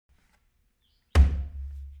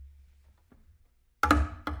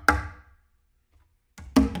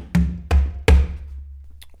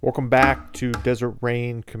Welcome back to Desert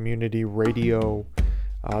Rain Community Radio.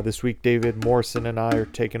 This week, David Morrison and I are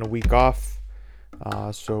taking a week off,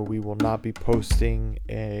 so we will not be posting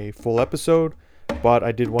a full episode, but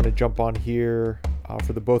I did want to jump on here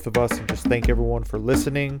for the both of us and just thank everyone for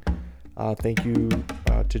listening. Thank you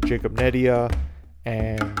to Jacob Nedia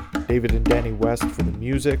and David and Danny West for the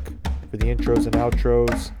music, for the intros and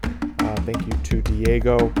outros. Thank you to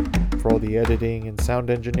Diego for all the editing and sound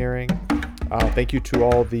engineering. Thank you to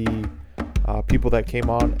all the people that came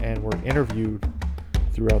on and were interviewed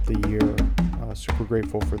throughout the year. Super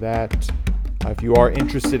grateful for that. If you are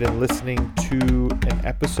interested in listening to an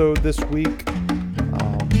episode this week,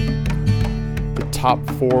 the top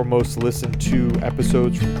 4 most listened to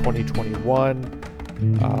episodes from 2021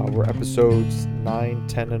 were episodes 9,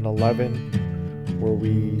 10, and 11, where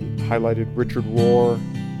we highlighted Richard Rohr,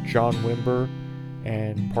 John Wimber,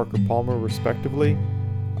 and Parker Palmer, respectively.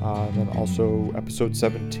 Then also episode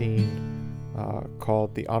 17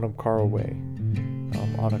 called The Anam Cara Way.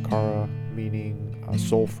 Anakara meaning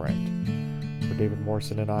soul friend, where David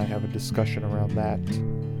Morrison and I have a discussion around that.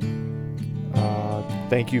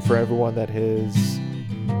 Thank you for everyone that has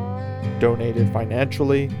donated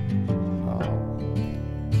financially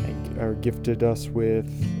or gifted us with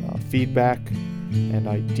feedback and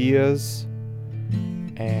ideas.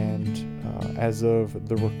 And as of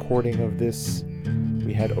the recording of this,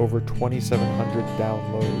 we had over 2,700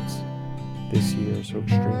 downloads this year, so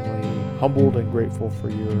extremely humbled and grateful for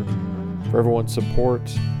everyone's support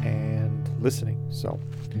and listening. So,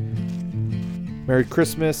 Merry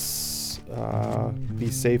Christmas, be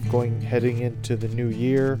safe heading into the new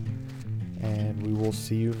year, and we will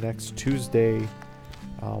see you next Tuesday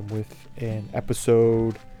with an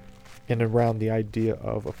episode in and around the idea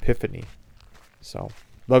of Epiphany. So,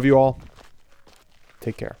 love you all.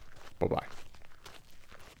 Take care. Bye-bye.